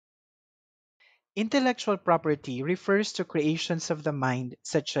Intellectual property refers to creations of the mind,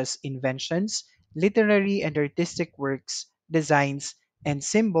 such as inventions, literary and artistic works, designs, and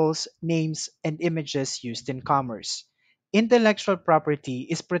symbols, names, and images used in commerce. Intellectual property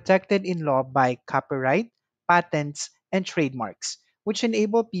is protected in law by copyright, patents, and trademarks, which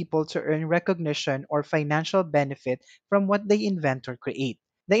enable people to earn recognition or financial benefit from what they invent or create.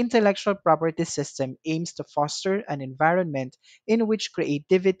 The intellectual property system aims to foster an environment in which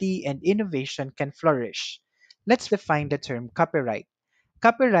creativity and innovation can flourish. Let's define the term copyright.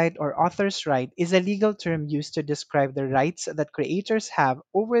 Copyright or author's right is a legal term used to describe the rights that creators have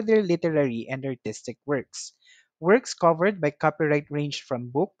over their literary and artistic works. Works covered by copyright range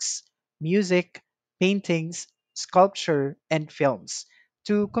from books, music, paintings, sculpture, and films,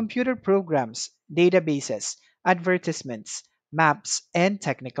 to computer programs, databases, advertisements, maps, and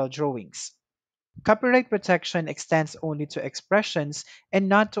technical drawings. Copyright protection extends only to expressions and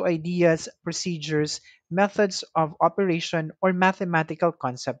not to ideas, procedures, methods of operation, or mathematical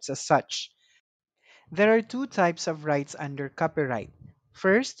concepts as such. There are two types of rights under copyright.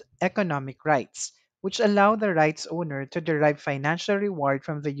 First, economic rights, which allow the rights owner to derive financial reward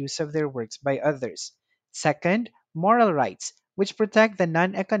from the use of their works by others. Second, moral rights, which protect the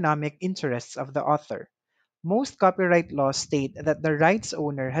non economic interests of the author. Most copyright laws state that the rights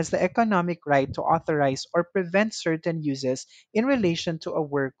owner has the economic right to authorize or prevent certain uses in relation to a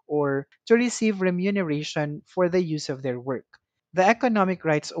work or to receive remuneration for the use of their work. The economic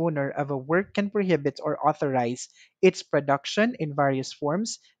rights owner of a work can prohibit or authorize its production in various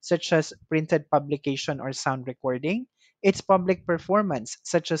forms, such as printed publication or sound recording, its public performance,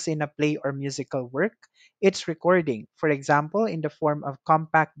 such as in a play or musical work, its recording, for example, in the form of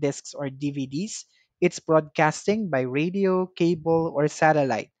compact discs or DVDs, its broadcasting by radio, cable, or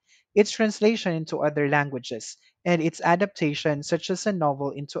satellite, its translation into other languages, and its adaptation, such as a novel,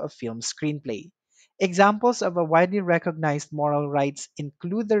 into a film screenplay. Examples of a widely recognized moral rights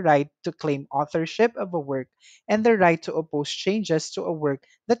include the right to claim authorship of a work and the right to oppose changes to a work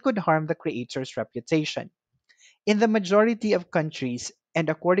that could harm the creator's reputation. In the majority of countries, and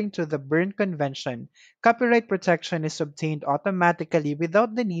according to the Berne Convention, copyright protection is obtained automatically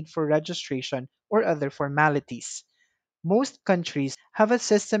without the need for registration or other formalities. Most countries have a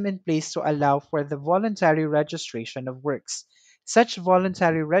system in place to allow for the voluntary registration of works. Such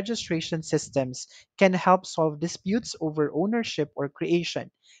voluntary registration systems can help solve disputes over ownership or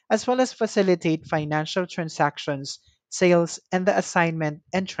creation, as well as facilitate financial transactions, sales, and the assignment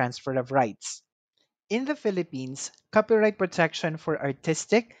and transfer of rights. In the Philippines, copyright protection for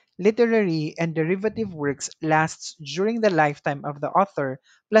artistic, literary, and derivative works lasts during the lifetime of the author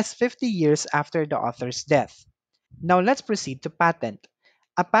plus 50 years after the author's death. Now let's proceed to patent.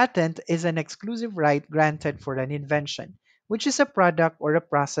 A patent is an exclusive right granted for an invention, which is a product or a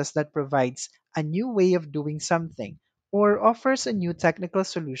process that provides a new way of doing something or offers a new technical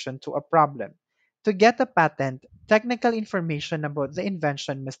solution to a problem. To get a patent, technical information about the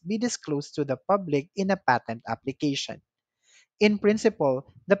invention must be disclosed to the public in a patent application. In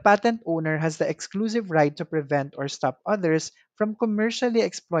principle, the patent owner has the exclusive right to prevent or stop others from commercially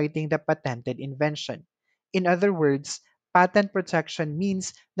exploiting the patented invention. In other words, patent protection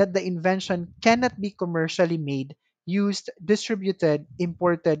means that the invention cannot be commercially made, used, distributed,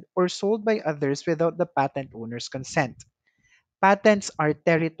 imported, or sold by others without the patent owner's consent. Patents are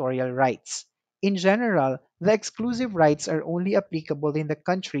territorial rights. In general, the exclusive rights are only applicable in the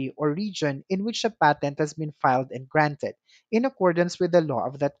country or region in which a patent has been filed and granted, in accordance with the law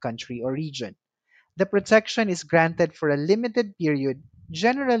of that country or region. The protection is granted for a limited period,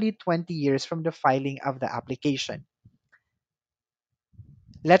 generally 20 years from the filing of the application.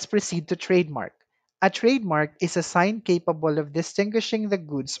 Let's proceed to trademark. A trademark is a sign capable of distinguishing the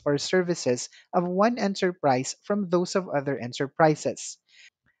goods or services of one enterprise from those of other enterprises.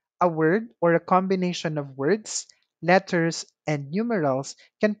 A word or a combination of words, letters, and numerals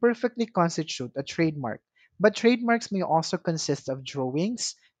can perfectly constitute a trademark, but trademarks may also consist of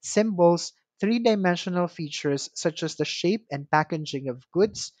drawings, symbols, three-dimensional features such as the shape and packaging of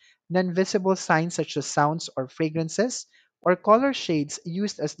goods, non-visible signs such as sounds or fragrances, or color shades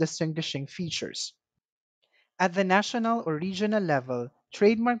used as distinguishing features. At the national or regional level,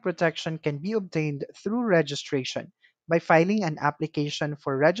 trademark protection can be obtained through registration by filing an application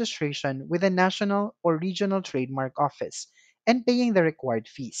for registration with a national or regional trademark office and paying the required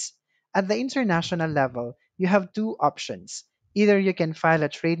fees. At the international level, you have two options. Either you can file a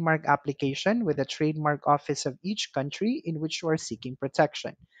trademark application with the trademark office of each country in which you are seeking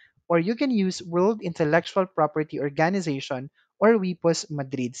protection, or you can use World Intellectual Property Organization or WIPO's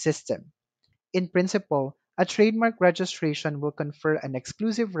Madrid system. In principle, A trademark registration will confer an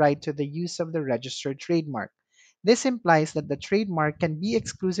exclusive right to the use of the registered trademark. This implies that the trademark can be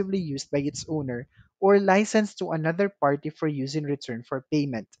exclusively used by its owner or licensed to another party for use in return for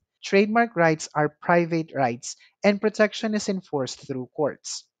payment. Trademark rights are private rights, and protection is enforced through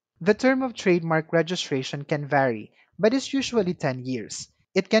courts. The term of trademark registration can vary, but is usually 10 years.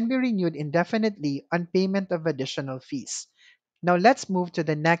 It can be renewed indefinitely on payment of additional fees. Now let's move to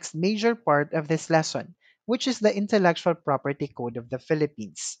the next major part of this lesson, which is the Intellectual Property Code of the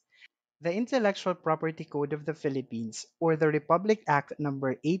Philippines. The Intellectual Property Code of the Philippines, or the Republic Act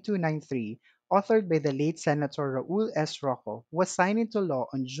number 8293, authored by the late Senator Raul S. Rocco, was signed into law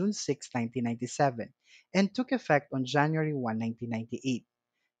on June 6, 1997, and took effect on January 1, 1998.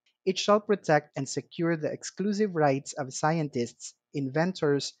 It shall protect and secure the exclusive rights of scientists,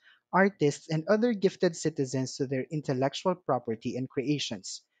 inventors, artists, and other gifted citizens to their intellectual property and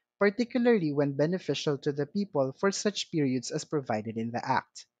creations, particularly when beneficial to the people for such periods as provided in the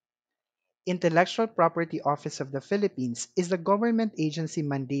Act. Intellectual Property Office of the Philippines is the government agency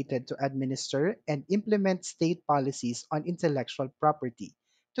mandated to administer and implement state policies on intellectual property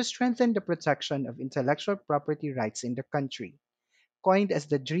to strengthen the protection of intellectual property rights in the country. Coined as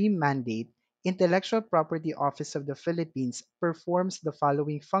the Dream Mandate, Intellectual Property Office of the Philippines performs the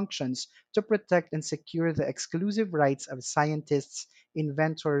following functions to protect and secure the exclusive rights of scientists,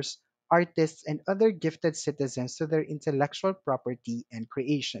 inventors, artists, and other gifted citizens to their intellectual property and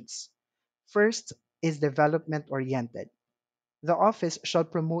creations. First is development oriented. The office shall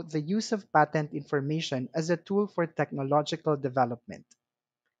promote the use of patent information as a tool for technological development.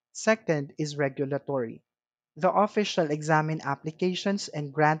 Second is regulatory. The office shall examine applications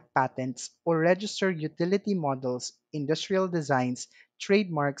and grant patents or register utility models, industrial designs,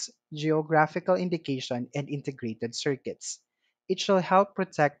 trademarks, geographical indication, and integrated circuits. It shall help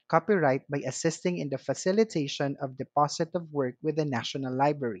protect copyright by assisting in the facilitation of deposit of work with the National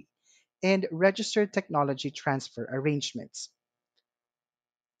Library and register technology transfer arrangements.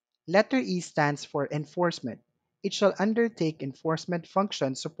 Letter E stands for enforcement. It shall undertake enforcement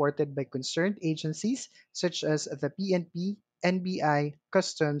functions supported by concerned agencies such as the PNP, NBI,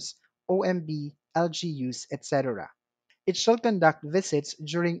 Customs, OMB, LGUs, etc. It shall conduct visits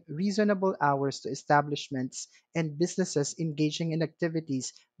during reasonable hours to establishments and businesses engaging in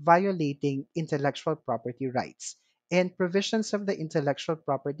activities violating intellectual property rights and provisions of the Intellectual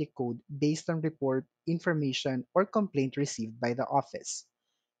Property Code based on report, information, or complaint received by the office.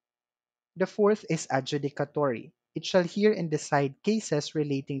 The fourth is adjudicatory. It shall hear and decide cases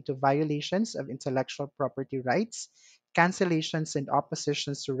relating to violations of intellectual property rights, cancellations and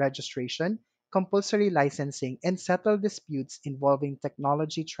oppositions to registration, compulsory licensing, and settle disputes involving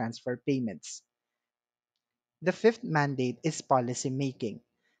technology transfer payments. The fifth mandate is policy making.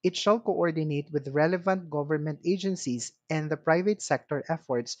 It shall coordinate with relevant government agencies and the private sector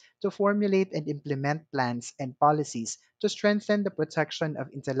efforts to formulate and implement plans and policies to strengthen the protection of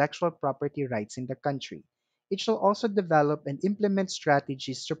intellectual property rights in the country. It shall also develop and implement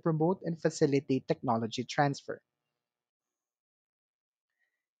strategies to promote and facilitate technology transfer.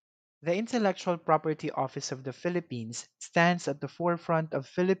 The Intellectual Property Office of the Philippines stands at the forefront of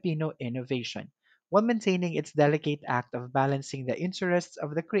Filipino innovation, while maintaining its delicate act of balancing the interests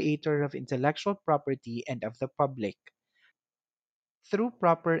of the creator of intellectual property and of the public. Through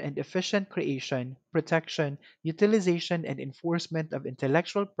proper and efficient creation, protection, utilization, and enforcement of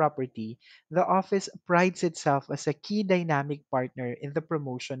intellectual property, the office prides itself as a key dynamic partner in the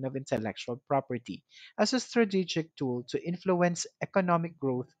promotion of intellectual property as a strategic tool to influence economic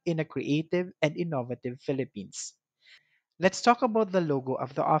growth in a creative and innovative Philippines. Let's talk about the logo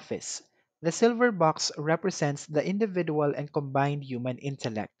of the office. The silver box represents the individual and combined human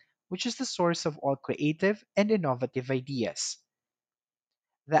intellect, which is the source of all creative and innovative ideas.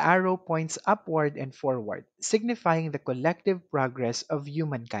 The arrow points upward and forward, signifying the collective progress of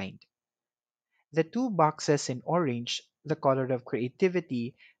humankind. The two boxes in orange, the color of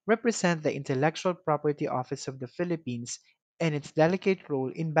creativity, represent the Intellectual Property Office of the Philippines and its delicate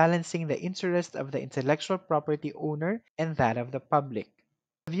role in balancing the interest of the intellectual property owner and that of the public.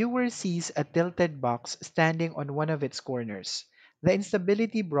 The viewer sees a tilted box standing on one of its corners. The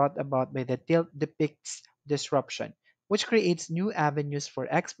instability brought about by the tilt depicts disruption, which creates new avenues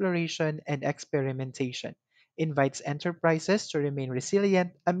for exploration and experimentation, invites enterprises to remain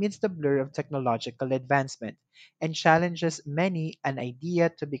resilient amidst the blur of technological advancement, and challenges many an idea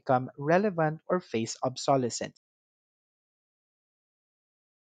to become relevant or face obsolescence.